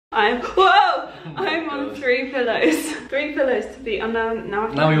I'm on 3 pillows. 3 pillows to be, and now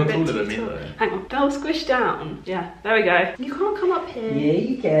you're taller than me though. Hang on, they'll squish down. Yeah, there we go. You can't come up here. Yeah,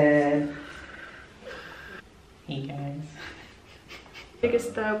 you can. Hey guys.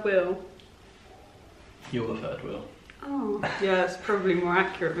 Biggest third wheel. You're the third wheel. Oh, yeah, it's probably more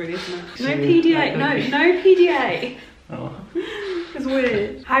accurate really, isn't it? No PDA, no PDA. Oh. It's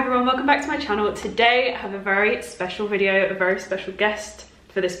weird. Hi everyone, welcome back to my channel. Today I have a very special video, a very special guest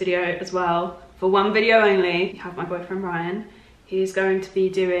for this video as well. For one video only, I have my boyfriend Ryan. He's going to be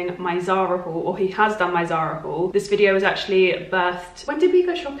doing my ZARA haul, or he has done my ZARA haul. This video was actually birthed, when did we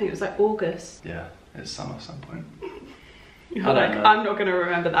go shopping? It was like August. Yeah, it's summer at some point. I'm not gonna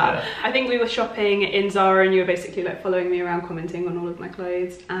remember that. Yeah. I think we were shopping in ZARA and you were basically like following me around, commenting on all of my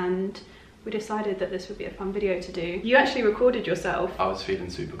clothes, and we decided that this would be a fun video to do. You actually recorded yourself. I was feeling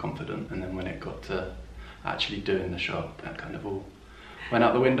super confident, and then when it got to actually doing the shop, that kind of all went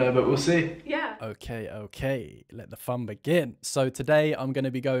out the window, but we'll see. Yeah. Okay, let the fun begin. So today I'm going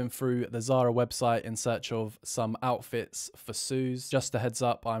to be going through the ZARA website in search of some outfits for Suze. Just a heads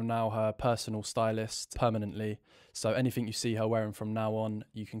up, I'm now her personal stylist permanently. So anything you see her wearing from now on,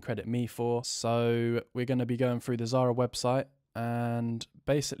 you can credit me for. So we're going to be going through the ZARA website and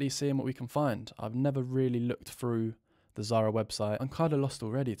basically seeing what we can find. I've never really looked through the ZARA website. I'm kind of lost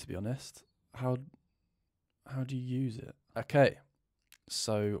already, to be honest. How do you use it? Okay.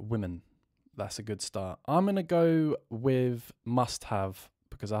 So women, that's a good start. I'm going to go with must have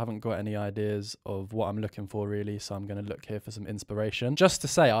because I haven't got any ideas of what I'm looking for really. So I'm going to look here for some inspiration. Just to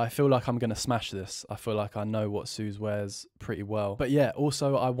say, I feel like I'm going to smash this. I feel like I know what Suze wears pretty well. But yeah,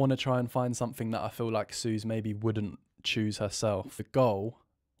 also I want to try and find something that I feel like Suze maybe wouldn't choose herself. The goal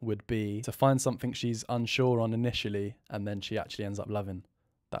would be to find something she's unsure on initially and then she actually ends up loving.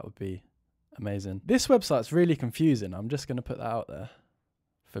 That would be amazing. This website's really confusing. I'm just going to put that out there.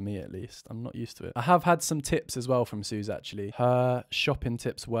 For me at least, I'm not used to it. I have had some tips as well from Suze actually. Her shopping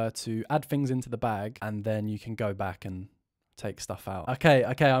tips were to add things into the bag and then you can go back and take stuff out. Okay,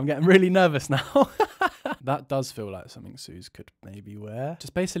 I'm getting really nervous now. That does feel like something Suze could maybe wear.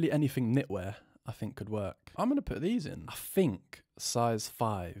 Just basically anything knitwear I think could work. I'm gonna put these in. I think size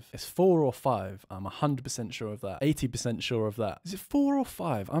 5. It's 4 or 5. I'm 100% sure of that. 80% sure of that. Is it 4 or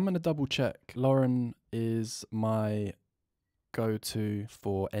 5? I'm gonna double check. Lauren is my go-to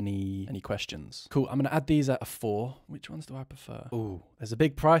for any questions. Cool, I'm gonna add these at a 4. Which ones do I prefer? Ooh, there's a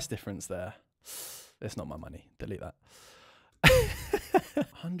big price difference there. It's not my money, delete that.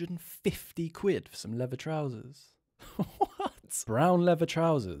 150 quid for some leather trousers. What? Brown leather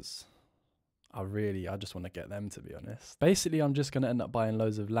trousers. I just want to get them, to be honest. Basically, I'm just gonna end up buying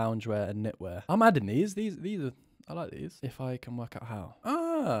loads of loungewear and knitwear. I'm adding these are, I like these. If I can work out how.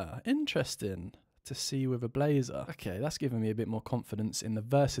 Ah, interesting. To see with a blazer. Okay, that's giving me a bit more confidence in the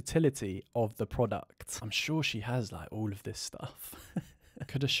versatility of the product. I'm sure she has like all of this stuff.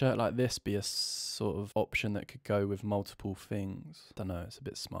 Could a shirt like this be a sort of option that could go with multiple things? Don't know, it's a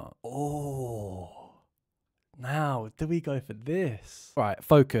bit smart. Oh, now do we go for this? All right,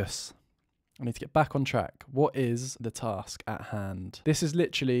 focus. I need to get back on track. What is the task at hand? This is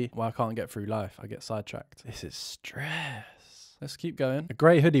literally why I can't get through life. I get sidetracked. This is stress. Let's keep going. A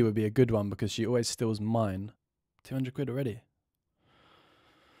grey hoodie would be a good one because she always steals mine. 200 quid already.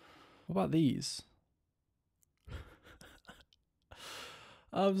 What about these?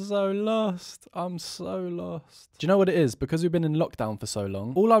 I'm so lost. I'm so lost. Do you know what it is? Because we've been in lockdown for so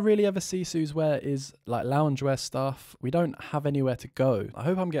long, all I really ever see Suze wear is like loungewear stuff. We don't have anywhere to go. I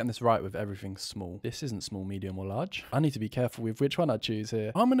hope I'm getting this right with everything small. This isn't small, medium or large. I need to be careful with which one I choose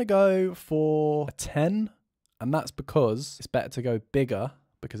here. I'm going to go for a 10. And that's because it's better to go bigger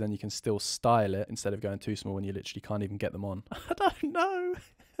because then you can still style it instead of going too small when you literally can't even get them on. I don't know.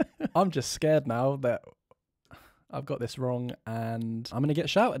 I'm just scared now that I've got this wrong and I'm going to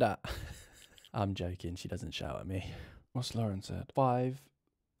get shouted at. I'm joking. She doesn't shout at me. What's Lauren said? 5.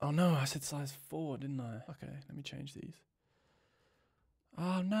 Oh no, I said size 4, didn't I? Okay, let me change these.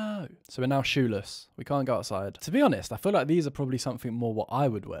 Oh no. So we're now shoeless. We can't go outside. To be honest, I feel like these are probably something more what I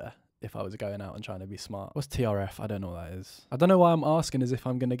would wear if I was going out and trying to be smart. What's TRF? I don't know what that is. I don't know why I'm asking as if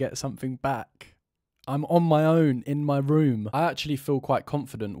I'm going to get something back. I'm on my own in my room. I actually feel quite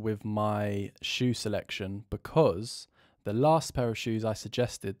confident with my shoe selection because the last pair of shoes I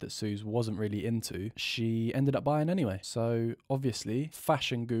suggested that Suze wasn't really into, she ended up buying anyway. So obviously,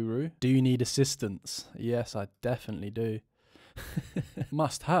 fashion guru, do you need assistance? Yes, I definitely do.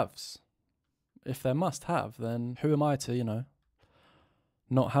 Must-haves. If they're must-have, then who am I to, you know,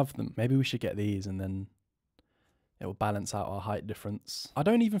 not have them? Maybe we should get these and then it will balance out our height difference. I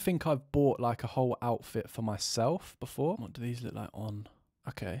don't even think I've bought like a whole outfit for myself before. What do these look like on?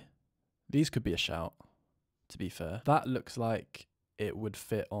 Okay. These could be a shout, to be fair. That looks like it would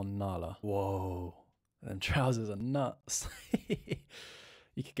fit on Nala. Whoa. Them trousers are nuts.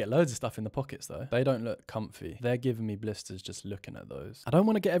 You could get loads of stuff in the pockets though. They don't look comfy. They're giving me blisters just looking at those. I don't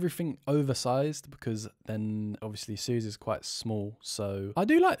want to get everything oversized because then obviously Suzie's quite small. So I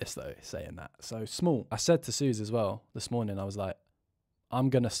do like this though, saying that. So small. I said to Suzie as well this morning, I was like, I'm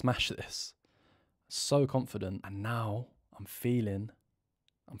going to smash this. So confident. And now I'm feeling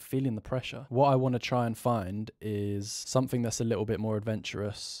the pressure. What I want to try and find is something that's a little bit more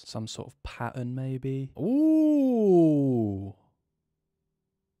adventurous. Some sort of pattern maybe. Ooh.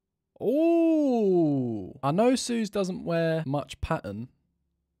 Ooh. I know Suze doesn't wear much pattern,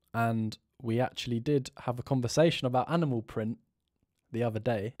 and we actually did have a conversation about animal print the other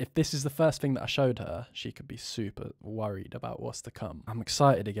day. If this is the first thing that I showed her, she could be super worried about what's to come. I'm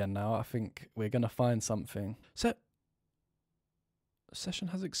excited again now. I think we're going to find something. So, the session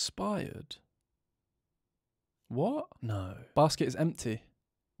has expired. What? No. Basket is empty.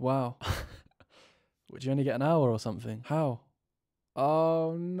 Wow. Would you only get an hour or something? How?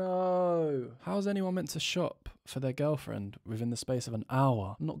 Oh no. How's anyone meant to shop for their girlfriend within the space of an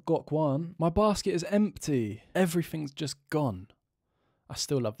hour? I'm not got one. My basket is empty. Everything's just gone. I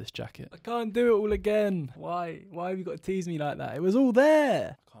still love this jacket. I can't do it all again. Why? Why have you got to tease me like that? It was all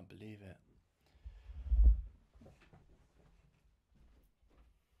there. I can't believe it.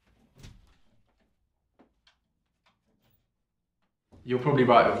 You're probably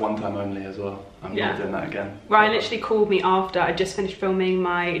right with one time only as well. I'm not doing that again. Ryan literally called me after I just finished filming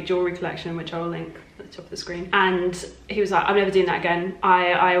my jewellery collection, which I'll link at the top of the screen. And he was like, I'm never doing that again.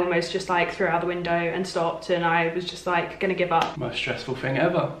 I almost just like threw it out the window and stopped, and I was just like gonna give up. Most stressful thing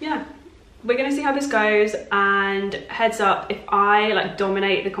ever. Yeah. We're gonna see how this goes, and heads up, if I like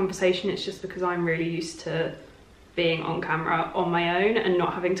dominate the conversation, it's just because I'm really used to being on camera on my own and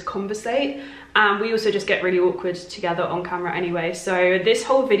not having to conversate. And we also just get really awkward together on camera anyway, so this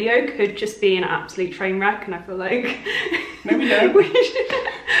whole video could just be an absolute train wreck, and I feel like maybe no. we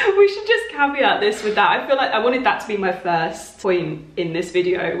should just caveat this with that. I feel like I wanted that to be my first point in this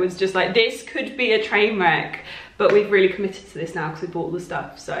video, was just like, this could be a train wreck, but we've really committed to this now because we bought all the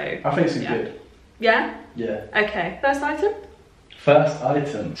stuff. So I think it's good. Yeah? Yeah. Okay, first item? First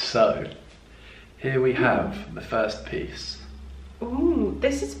item. So here we have the first piece. Ooh,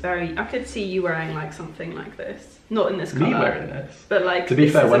 this is very, I could see you wearing like something like this. Not in this colour. Me wearing this? But like, to be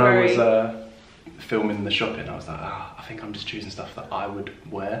fair, when I was filming the shopping, I was like, I think I'm just choosing stuff that I would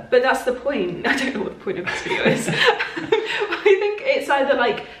wear. But that's the point. I don't know what the point of this video is. I think it's either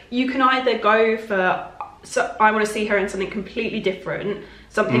like, you can either go for, so I want to see her in something completely different,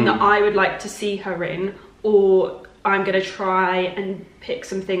 something that I would like to see her in, or I'm going to try and pick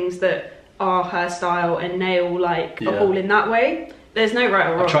some things that are her style and nail like a hole in that way. There's no right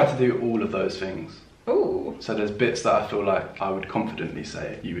or wrong. I try to do all of those things. Ooh. So there's bits that I feel like I would confidently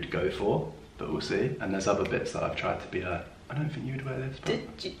say you would go for, but we'll see. And there's other bits that I've tried to be like, I don't think you would wear this.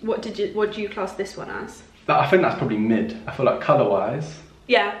 But What do you class this one as? I think that's probably mid. I feel like colour wise.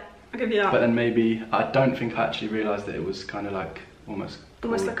 Yeah, I'll give you that. But then maybe, I don't think I actually realised that it was kind of like almost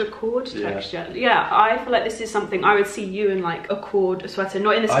like a cord texture. Yeah, I feel like this is something I would see you in, like a cord sweater,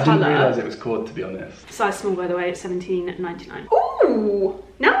 not in this colour. I didn't realise it was cord, to be honest. Size small, by the way, it's $17.99. Ooh,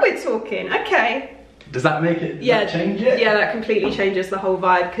 now we're talking. Okay. Does that make it? Does that change it? Yeah, that completely changes the whole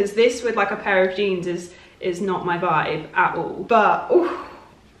vibe, because this with like a pair of jeans is not my vibe at all. But ooh.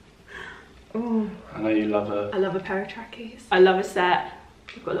 Ooh. I know you love a... I love a pair of trackies. I love a set.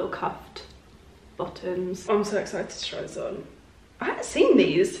 We've got little cuffed bottoms. I'm so excited to try this on. I haven't seen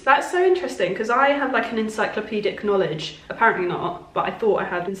these. That's so interesting, because I have like an encyclopedic knowledge. Apparently not, but I thought I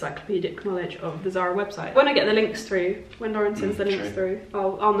had encyclopedic knowledge of the ZARA website. When I get the links through, when Lauren sends the links through,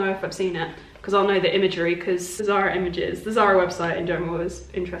 I'll know if I've seen it, because I'll know the imagery, because the ZARA images, the ZARA website in general is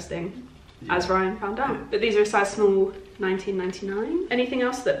interesting, as Ryan found out. But these are a size small, $19.99. Anything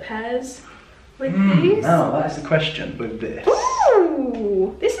else that pairs with these? No, that's the question with this.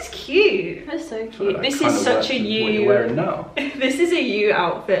 Ooh, this is cute. That's so cute. Like this is such a you. What you're wearing now. This is a you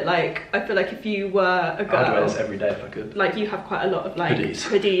outfit. Like, I feel like if you were a girl, I'd wear this every day if I could. Like, you have quite a lot of like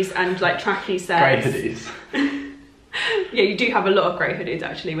hoodies and like tracky sets. Grey hoodies. Yeah, you do have a lot of grey hoodies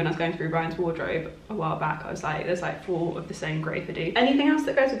actually. When I was going through Ryan's wardrobe a while back, I was like, there's like 4 of the same grey hoodie. Anything else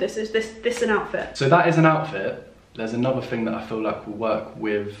that goes with this? Is this an outfit? So that is an outfit. There's another thing that I feel like will work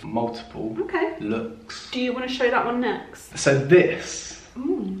with multiple looks. Do you want to show that one next? So this,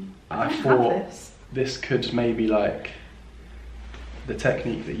 I thought this could maybe like the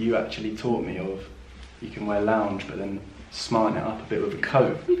technique that you actually taught me of. You can wear lounge, but then smarten it up a bit with a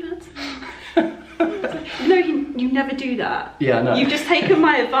coat. No, you never do that. Yeah, I know. You've just taken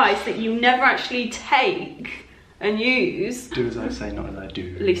my advice that you never actually take and use. Do as I say, not as I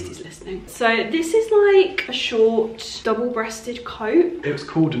do. At least he's listening. So this is like a short, double-breasted coat. It was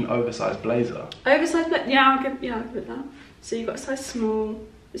called an oversized blazer. Oversized blazer, yeah, I'll give it that. So you've got a size small.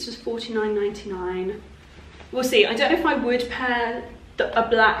 This was $49.99. We'll see. I don't know if I would pair a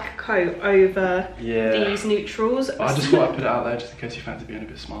black coat over these neutrals. I just thought I'd put it out there just in case you fancy being a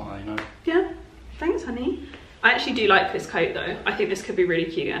bit smarter, you know. Yeah, thanks, honey. I actually do like this coat though. I think this could be really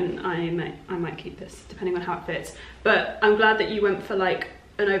cute, and I might keep this depending on how it fits. But I'm glad that you went for like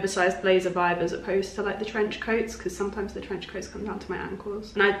an oversized blazer vibe as opposed to like the trench coats, because sometimes the trench coats come down to my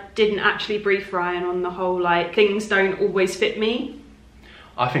ankles. And I didn't actually brief Ryan on the whole like things don't always fit me.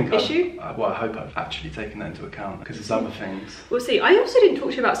 I think issue? I hope I've actually taken that into account, because there's other things. We'll see. I also didn't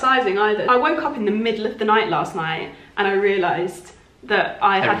talk to you about sizing either. I woke up in the middle of the night last night and I realised that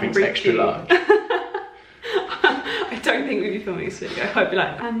I hadn't briefed you. Large. I don't think we'd be filming this video. I'd be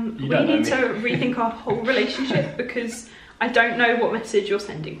like, we need to rethink our whole relationship because I don't know what message you're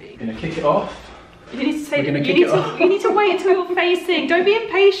sending me. Gonna kick it off. You need to say you need to wait until you're facing. Don't be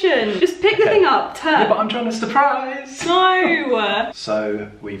impatient. Just pick the thing up, turn. Yeah, but I'm trying to surprise. No. So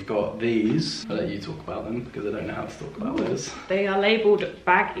we've got these. I'll let you talk about them because I don't know how to talk about those. They are labelled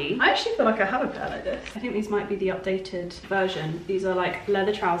baggy. I actually feel like I have a pair like this. I think these might be the updated version. These are like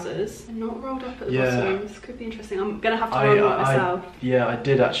leather trousers. They're not rolled up at the bottom. This could be interesting. I'm gonna have to roll them up myself. Yeah, I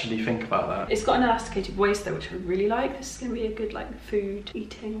did actually think about that. It's got an elasticated waist though, which I really like. This is gonna be a good like food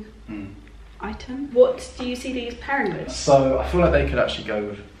eating item. What do you see these pairing with? So I feel like they could actually go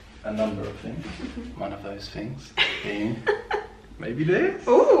with a number of things. One of those things being maybe this.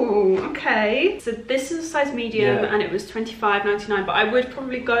 Oh, okay. So this is a size medium and it was $25.99, but I would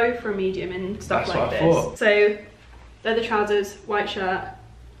probably go for a medium in stuff like this. Thought. So leather trousers, white shirt.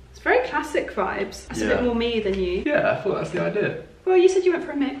 It's very classic vibes. That's a bit more me than you. Yeah, I thought that's the idea. Well, you said you went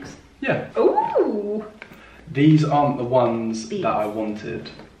for a mix. Yeah. Ooh. These aren't the ones that I wanted.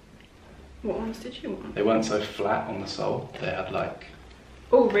 What ones did you want? They weren't so flat on the sole. They had like...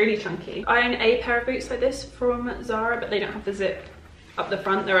 Oh, really chunky. I own a pair of boots like this from Zara, but they don't have the zip up the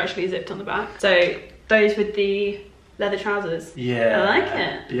front. They're actually zipped on the back. So those with the leather trousers. Yeah. I like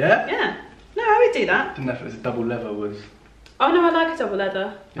it. Yeah? Yeah. No, I would do that. Didn't know if it was a double leather was... Oh no, I like a double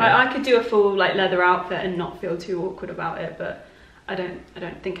leather. Yeah. I could do a full like leather outfit and not feel too awkward about it, but I don't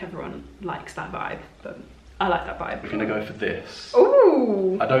think everyone likes that vibe, but I like that vibe. We're gonna go for this.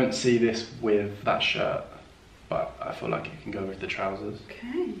 Ooh! I don't see this with that shirt, but I feel like it can go with the trousers.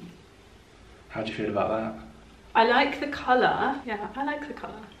 Okay. How do you feel about that? I like the colour. Yeah, I like the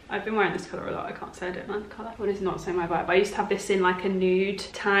colour. I've been wearing this colour a lot. I can't say I don't like the colour. What is not so my vibe? I used to have this in like a nude,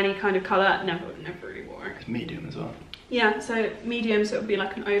 tanny kind of colour. Never really wore it. It's medium as well. Yeah, so medium, so it would be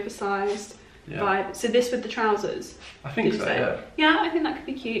like an oversized vibe. So this with the trousers. I think so, yeah. Yeah, I think that could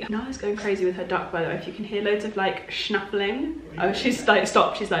be cute. Nala's going crazy with her duck, by the way. If you can hear loads of like schnuffling. Oh, she's like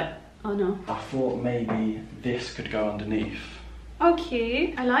stopped. She's like, oh no. I thought maybe this could go underneath. Oh,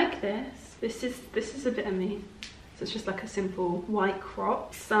 cute. I like this. This is a bit of me. So it's just like a simple white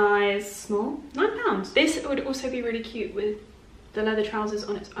crop, size small, £9. This would also be really cute with the leather trousers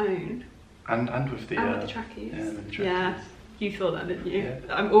on its own. And with the trackies. Yeah, with the trackies. Yeah, you thought that, didn't you? Yeah.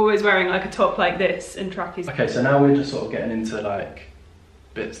 I'm always wearing like a top like this and trackies. Okay, so now we're just sort of getting into like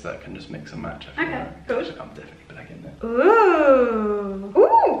bits that can just mix and match. I feel like. Cool. I'm definitely back in there. Ooh,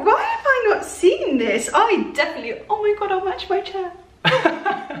 ooh! Why have I not seen this? I definitely. Oh my god! I'll match my chair. Do you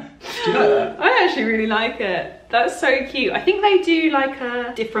like that? I actually really like it. That's so cute. I think they do like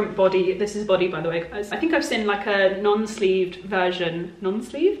a different body. This is body, by the way, guys. I think I've seen like a non-sleeved version.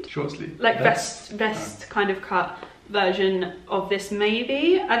 Non-sleeved? Short sleeve. Like vest kind of cut version of this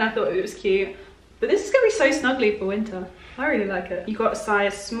maybe. And I thought it was cute. But this is going to be so snuggly for winter. I really like it. You got a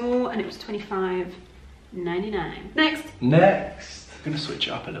size small and it was $25.99. Next. Next. I'm going to switch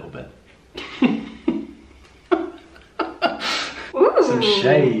it up a little bit. Ooh. Some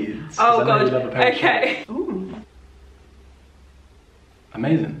shades. Oh god. Okay. Ooh.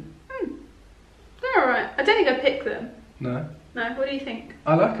 Amazing. They're alright. I don't think I picked them. No. No. What do you think?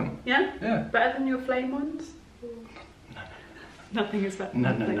 I like them. Yeah. Yeah. Better than your flame ones? No. Nothing is better.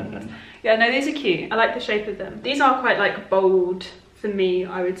 No. Yeah. No. These are cute. I like the shape of them. These are quite like bold. For me,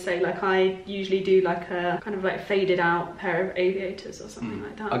 I would say, like I usually do like a kind of like faded out pair of aviators or something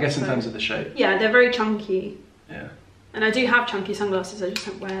like that. I guess in terms of the shape. Yeah, they're very chunky. Yeah. And I do have chunky sunglasses, I just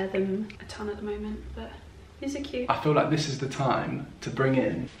don't wear them a ton at the moment, but these are cute. I feel like this is the time to bring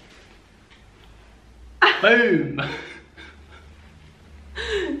in... Boom!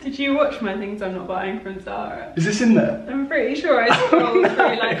 Did you watch my things I'm not buying from Zara? Is this in there? I'm pretty sure I scrolled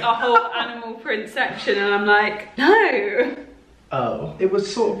through like a whole animal print section and I'm like, no. Oh. It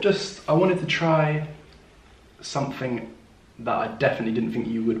was sort of just, I wanted to try something that I definitely didn't think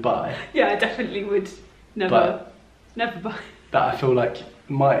you would buy. Yeah, I definitely would never buy. That I feel like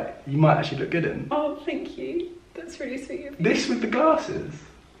you might actually look good in. Oh, thank you. That's really sweet of you. This with the glasses.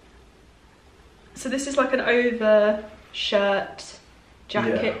 So this is like an over shirt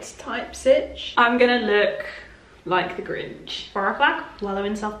jacket type stitch. I'm gonna look like the Grinch. 4 o'clock, wallow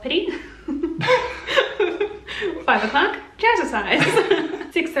in self-pity. 5 o'clock, jazzercise.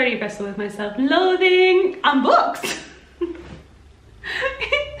 6:30, wrestle with my self-loathing. I'm booked.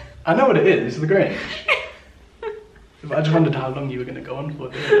 I know what it is, it's the Grinch. But I just wondered how long you were going to go on for.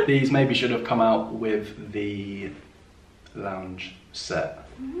 These maybe should have come out with the lounge set,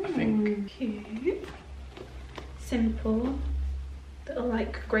 I think. Cute. Simple. Little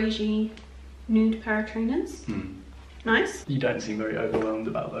like greigey nude pair of trainers. Nice. You don't seem very overwhelmed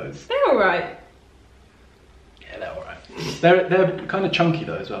about those. They're alright. Yeah, they're alright. They're kind of chunky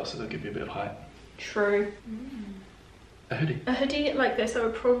though as well, so they'll give you a bit of height. True. A hoodie. A hoodie like this, I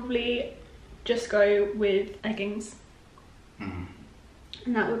would probably just go with leggings.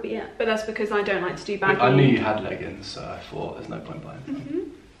 And that would be it. But that's because I don't like to do baggy. I knew you had leggings, so I thought there's no point buying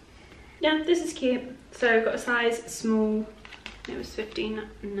them. Yeah, this is cute. So I've got a size small. It was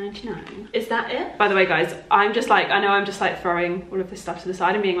 $15.99. Is that it? By the way, guys, I know I'm just like throwing all of this stuff to the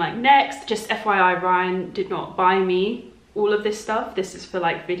side and being like, next. Just FYI, Ryan did not buy me all of this stuff. This is for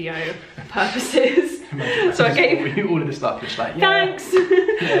like video purposes. So I gave you all of this stuff, just like, yeah. Thanks.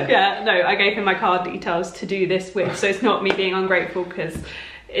 Yeah, no, I gave him my card details to do this with, so it's not me being ungrateful because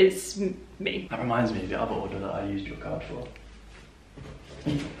it's me. That reminds me of the other order that I used your card for.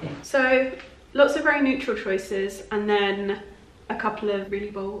 So lots of very neutral choices and then a couple of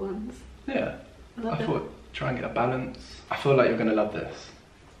really bold ones. Yeah, I thought try and get a balance. I feel like you're gonna love this.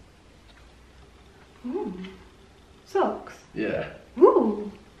 Ooh, socks. Yeah.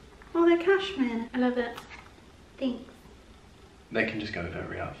 Ooh, oh, they're cashmere. I love it. Thanks. They can just go with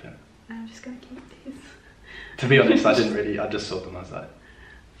every outfit. I'm just gonna keep these. To be honest, I just saw them, I was like,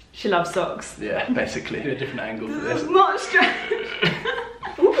 she loves socks. yeah, basically. A different angle for this. Not strange.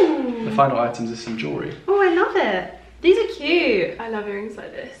 Ooh. The final items is some jewellery. Oh, I love it. These are cute. I love earrings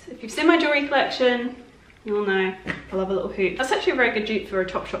like this. If you've seen my jewellery collection, you'll know I love a little hoop. That's actually a very good dupe for a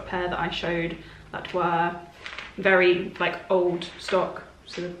Topshop pair that I showed that were very like old stock,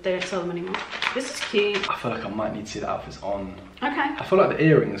 so they don't sell them anymore. This is cute. I feel like I might need to see the outfits on. Okay. I feel like the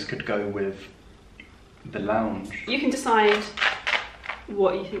earrings could go with the lounge. You can decide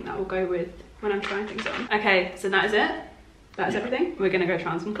what you think that will go with when I'm trying things on. Okay, so that is it. That is everything. We're gonna go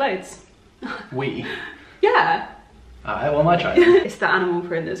try on some clothes. We? Yeah. Alright, what am I trying? It's the animal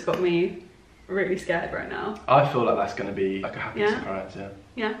print that's got me really scared right now. I feel like that's gonna be like a happy surprise, yeah.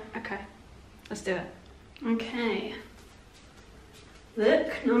 Yeah, okay. Let's do it. Okay.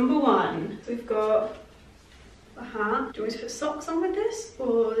 Look, number one. We've got a hat. Do you want me to put socks on with this?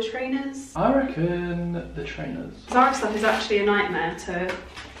 Or the trainers? I reckon the trainers. Zara stuff is actually a nightmare to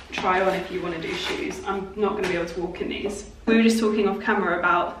try on if you want to do shoes. I'm not going to be able to walk in these. We were just talking off camera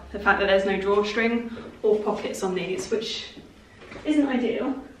about the fact that there's no drawstring or pockets on these, which isn't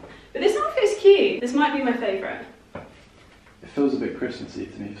ideal. But this outfit is cute. This might be my favourite. It feels a bit Christmassy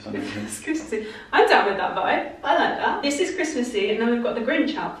to me for some reason. It's Christmassy. I'm down with that vibe. I like that. This is Christmassy, and then we've got the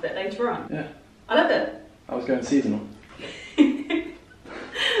Grinch outfit later on. Yeah. I love it. I was going seasonal.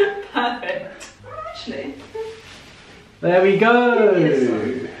 Perfect. Actually. There we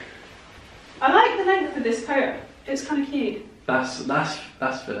go. I like the length of this coat. It's kind of cute. That's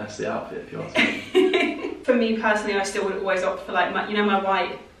finesse the outfit if you ask me. For me personally, I still would always opt for like my, you know, my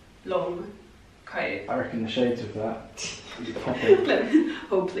white long coat. I reckon the shades of that.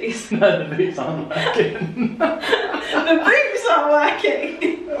 Oh please. No, the boots aren't working. The boots aren't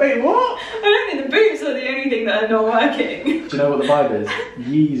working. Wait, what? I don't think the boots are the only thing that are not working. Do you know what the vibe is?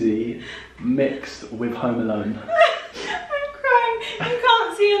 Yeezy mixed with Home Alone. I'm crying. You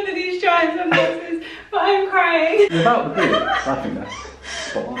can't see under these giant sunglasses, but I'm crying. Without the boots, I think that's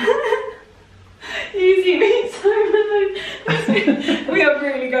spot on. Easy meets Home Alone. We are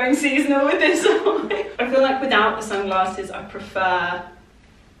really going seasonal with this one. I feel like without the sunglasses, I prefer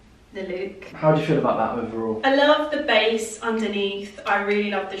the look. How do you feel about that overall? I love the base underneath. I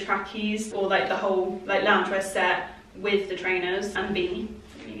really love the trackies, or like the whole like loungewear set with the trainers and beanie.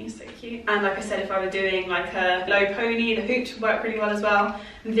 The beanie's so cute. And like I said, if I were doing like a low pony, the hoops would work really well as well.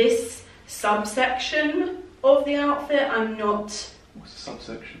 This subsection of the outfit, I'm not... What's the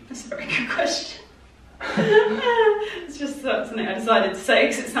subsection? That's a very good question. It's just something I decided to say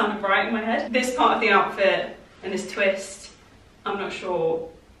because it sounded right in my head. This part of the outfit and this twist, I'm not sure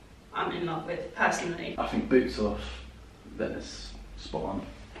I'm in love with personally. I think boots off, then it's spot on.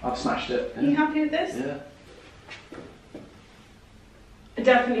 I've smashed it. Are you happy with this? Yeah. I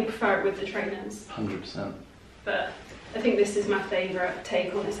definitely prefer it with the trainers. 100%. But I think this is my favourite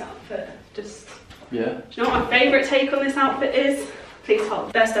take on this outfit. Just, yeah. do you know what my favourite take on this outfit is? Please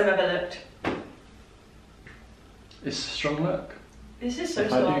hold. Best I've ever looked. It's a strong look. This is so if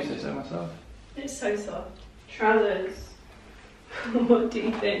soft. I do say so myself. It's so soft. Trousers. What do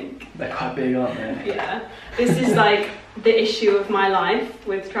you think? They're quite big, aren't they? Yeah. This is like the issue of my life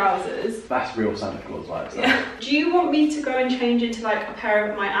with trousers. That's real Santa Claus vibes. Yeah. Do you want me to go and change into like a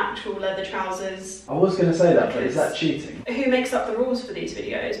pair of my actual leather trousers? I was going to say that, but is that cheating? Who makes up the rules for these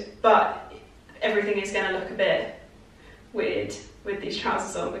videos? But everything is going to look a bit weird with these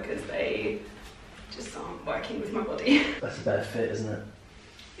trousers on because they just aren't working with my body. That's a better fit, isn't it?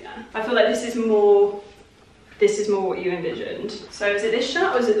 Yeah. I feel like this is more what you envisioned. So is it this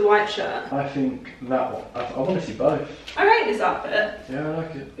shirt or is it the white shirt? I think that one. I want to see both. I rate this outfit. Yeah, I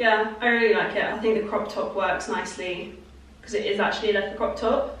like it. Yeah, I really like it. I think the crop top works nicely because it is actually a leather crop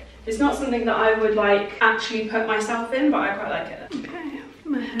top. It's not something that I would like actually put myself in, but I quite like it. Okay,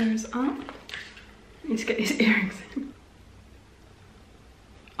 my hair is up. I need to get these earrings in.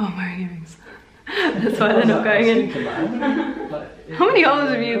 Oh, I'm wearing earrings. That's why they're not going in. How many holes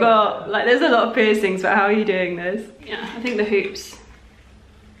have you got? Like, there's a lot of piercings, but how are you doing this? Yeah, I think the hoops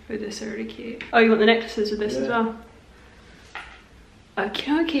with this are really cute. Oh, you want the necklaces with this as well? Okie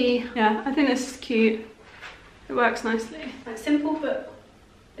dokie. Yeah, I think this is cute. It works nicely. Like simple, but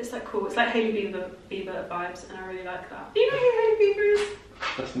it's like cool. It's like Hailey Bieber vibes, and I really like that. Do you know who Hailey Bieber is?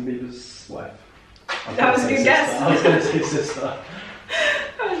 Justin Bieber's wife. That was a good guess. I was going to say sister.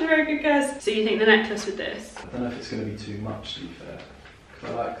 That was a very good guess. So you think the necklace with this? I don't know if it's going to be too much, to be fair.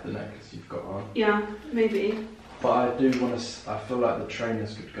 Because I like the necklace you've got on. Yeah, maybe. But I do want to. I feel like the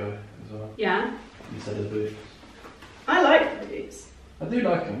trainers could go as well. Yeah. Instead of the boots. I like the boots. I do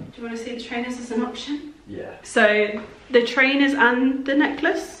like them. Do you want to see the trainers as an option? Yeah. So the trainers and the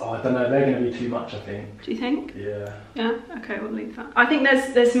necklace? Oh, I don't know. They're going to be too much, I think. Do you think? Yeah. Yeah. Okay, we'll leave that. I think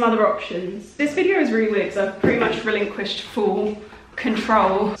there's some other options. This video is really weird because I've pretty much relinquished full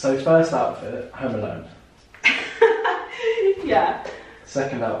control. So first outfit, Home Alone. Yeah.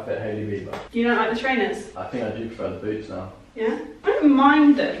 Second outfit, Hailey Bieber. You don't like the trainers? I think I do prefer the boots now. Yeah. I don't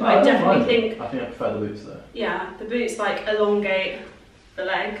mind them, but I definitely think. I think I prefer the boots though. Yeah, the boots like elongate the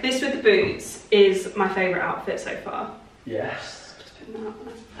leg. This with the boots is my favourite outfit so far. Yes. Just putting that up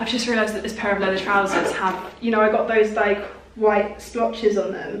there. I've just realised that this pair of leather trousers have, you know, I got those like white splotches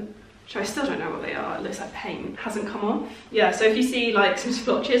on them, which I still don't know what they are. It looks like paint. Hasn't come off. Yeah, so if you see like some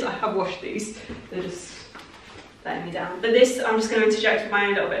splotches, I have washed these. They're just letting me down. But this, I'm just going to interject with my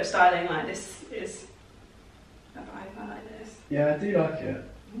own little bit of styling. Like this is a vibe. I like this. Yeah, I do like it.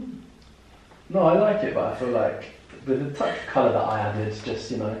 No, I like it, but I feel like with the touch of colour that I added,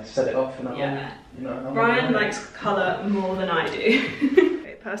 just, you know, set it off and Yeah. you know. Ryan likes colour more than I do.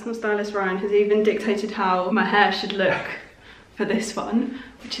 Okay, personal stylist Ryan has even dictated how my hair should look for this one,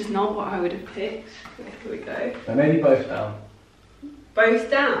 which is not what I would have picked. Okay, here we go. And maybe both down. Both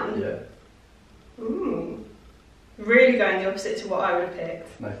down? Yeah. Ooh. Really going the opposite to what I would have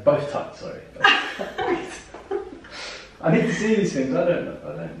picked. No, both tucked, sorry. I need to see these things, I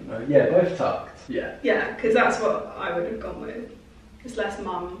don't know. Yeah, both tucked. Yeah. Yeah, because that's what I would have gone with. It's less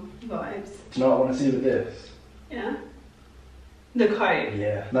mum vibes. Do you know what I want to see with this? Yeah. The coat.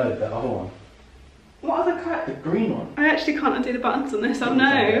 Yeah. No, the other one. What other coat? The green one. I actually can't undo the buttons on this. Oh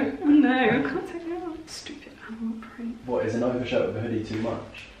no. Oh no. I can't take it out. Stupid animal print. What, is an overshirt with a hoodie too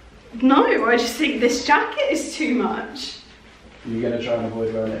much? No, I just think this jacket is too much. Are you going to try and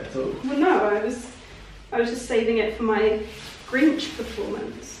avoid wearing it at all? Well, no, I was just saving it for my Grinch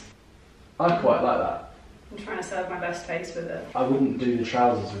performance. I quite like that. I'm trying to serve my best face with it. I wouldn't do the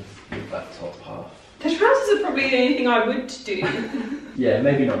trousers with that top half. The trousers are probably the only thing I would do. Yeah,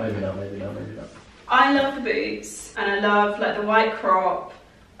 maybe not, maybe not, maybe not, maybe not. I love the boots, and I love like the white crop.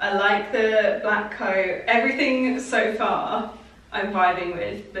 I like the black coat. Everything so far I'm vibing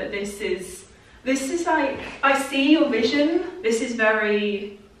with, but this is like, I see your vision. This is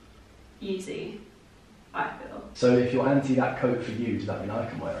very easy, I feel. So if you're anti that coat for you, does that mean I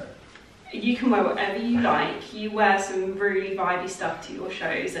can wear it? You can wear whatever you like. You wear some really vibey stuff to your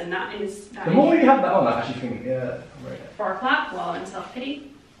shows, and that is... The more you have that on, I actually think, yeah, I'm wearing it. 4 o'clock, well, in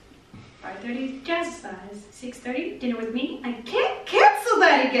self-pity. 5:30, jazzercise. 6:30, dinner with me. I can't cancel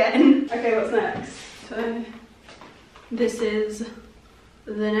that again! Okay, what's next? So, this is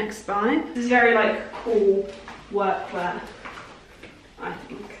the next buy. This is very like cool workwear, I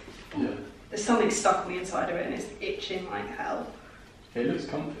think. Yeah. There's something stuck on the inside of it and it's itching like hell. It looks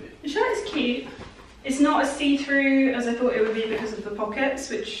comfy. The shirt is cute. It's not as see-through as I thought it would be because of the pockets,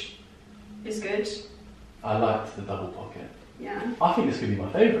 which is good. I liked the double pocket. Yeah. I think this could be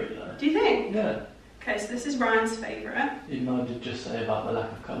my favourite, you know. Do you think? Yeah. Okay, so this is Ryan's favourite. Even though I did just say about the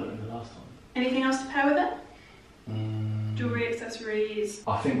lack of colour in the last one. Anything else to pair with it? Jewellery, accessories.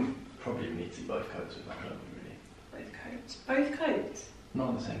 I think probably we need to see both coats with that, don't we, really? Both coats. Both coats? Not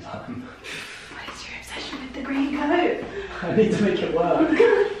at the same time. What is your obsession with the green coat? I need to make it work.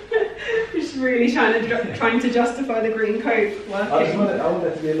 You're just really trying to justify the green coat working. I want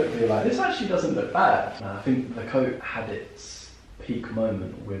there to be a look here like, this actually doesn't look bad. I think the coat had its peak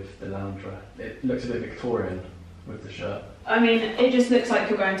moment with the loungewear. It looks a bit Victorian with the shirt. I mean, it just looks like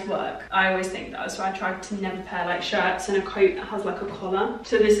you're going to work. I always think that, so I try to never pair like shirts and a coat that has like a collar.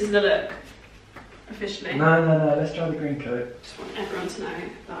 So this is the look, officially. No, let's try the green coat. Just want everyone to know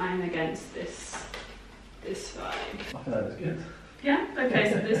that I'm against this vibe. I think that was good. Yeah,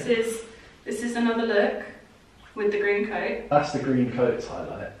 okay, so this is another look with the green coat. That's the green coat's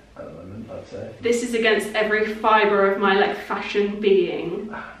highlight at the moment, I'd say. This is against every fibre of my like fashion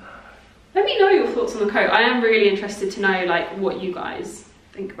being. Let me know your thoughts on the coat. I am really interested to know like what you guys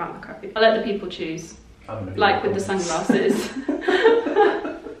think about the coat. I'll let the people choose. Like with the sunglasses.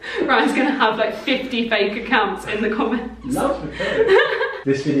 Ryan's gonna have like 50 fake accounts in the comments. Love the coat.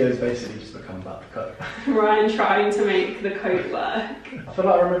 This video is basically just become about the coat. Ryan trying to make the coat work. I feel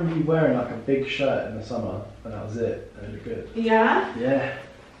like I remember you wearing like a big shirt in the summer and that was it, and it looked good. Yeah? Yeah.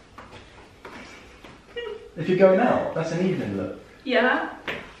 If you're going out, that's an evening look. Yeah.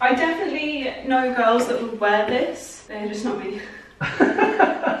 I definitely know girls that would wear this. They're just not me.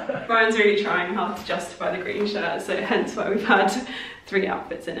 Ryan's really trying hard to justify the green shirt, so hence why we've had 3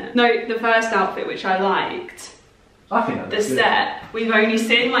 outfits in it. No, the first outfit, which I liked, I think that the looks good. set, we've only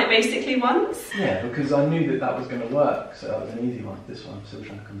seen like basically once. Yeah, because I knew that was going to work, so that was an easy one. This one I'm still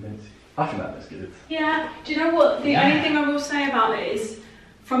trying to convince you. I think that looks good. Yeah, do you know what? The only thing I will say about it is,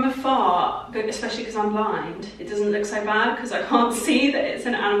 from afar, especially because I'm blind, it doesn't look so bad because I can't see that it's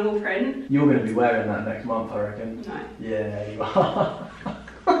an animal print. You're going to be wearing that next month, I reckon. No. Yeah, you are.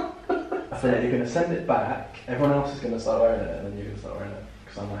 I feel like you're going to send it back, everyone else is going to start wearing it, and then you're going to start wearing it,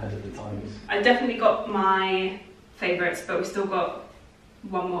 because I'm ahead of the times. I definitely got my favourites, but we've still got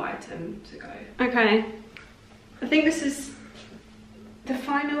one more item to go. Okay, I think this is the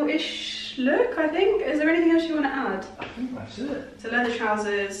final-ish look, I think. Is there anything else you want to add? I think that's it. So leather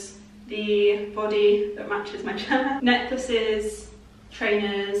trousers, the body that matches my shirt, necklaces,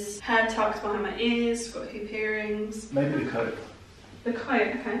 trainers, hair tucked behind my ears, got hoop earrings. Maybe the coat. The coat,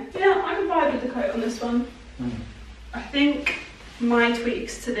 okay. Yeah, I can vibe with the coat on this one. I think my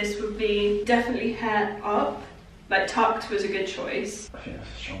tweaks to this would be definitely hair up. Like tucked was a good choice. I think that's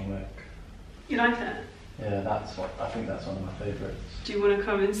a strong look. You like it? Yeah, I think that's one of my favourites. Do you want to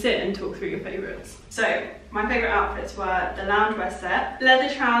come and sit and talk through your favourites? So, my favourite outfits were the loungewear set,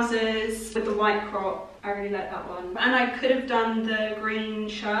 leather trousers with the white crop. I really like that one. And I could have done the green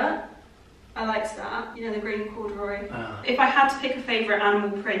shirt. I liked that. You know, the green corduroy. If I had to pick a favourite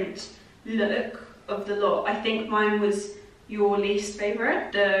animal print look of the lot, I think mine was your least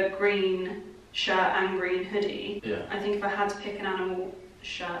favourite. The green shirt and green hoodie. Yeah. I think if I had to pick an animal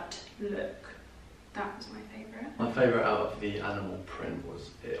shirt look, that was my favourite. My favourite out of the animal print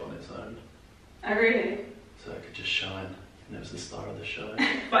was it on its own. Oh really? So it could just shine, and it was the star of the show.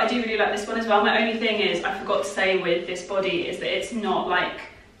 But I do really like this one as well. My only thing is, I forgot to say with this body, is that it's not like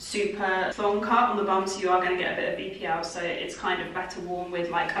super thong cut on the bum, so you are going to get a bit of BPL, so it's kind of better worn with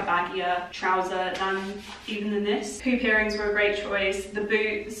like a baggier trouser than this. Hoop earrings were a great choice. The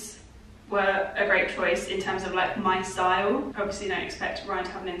boots were a great choice in terms of like my style. Obviously don't expect Ryan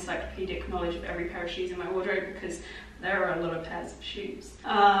to have an encyclopedic knowledge of every pair of shoes in my wardrobe because there are a lot of pairs of shoes.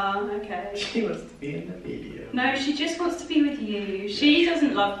 Okay. She wants to be in the video. No, she just wants to be with you. She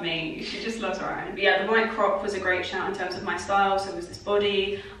doesn't love me, she just loves Ryan. But yeah, the white crop was a great shout in terms of my style, so was this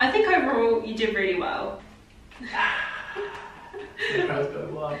body. I think overall you did really well. The crowd's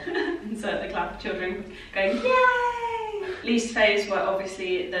going wild. Insert the clap of children going, yay! Least faves were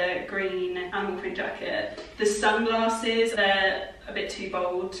obviously the green animal print jacket. The sunglasses, they're a bit too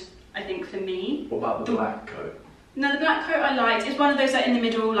bold, I think, for me. What about the black coat? No, the black coat I liked. It's one of those that in the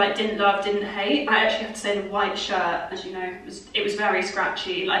middle, like didn't love, didn't hate. I actually have to say the white shirt, as you know, it was very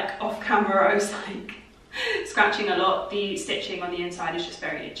scratchy. Like off camera I was like scratching a lot. The stitching on the inside is just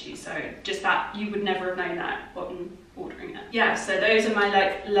very itchy, so just that, you would never have known that on ordering it. Yeah, so those are my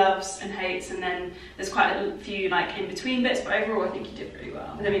like loves and hates, and then there's quite a few like in between bits, but overall I think you did really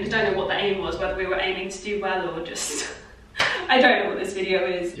well. I mean, I don't know what the aim was, whether we were aiming to do well or just I don't know what this video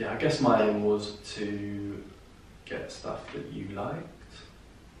is. Yeah, I guess my aim was to get stuff that you liked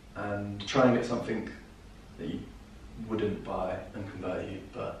and try and get something that you wouldn't buy and convert you,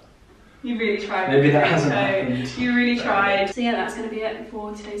 but you really tried. Maybe that hasn't happened. You really tried. So yeah, that's going to be it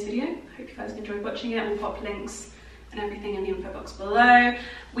for today's video. Hope you guys enjoyed watching it. We'll pop links and everything in the info box below.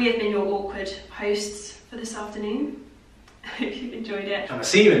 We have been your awkward hosts for this afternoon. I hope you've enjoyed it. And I'll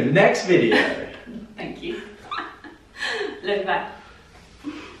see you in the next video. Thank you. Love you, bye.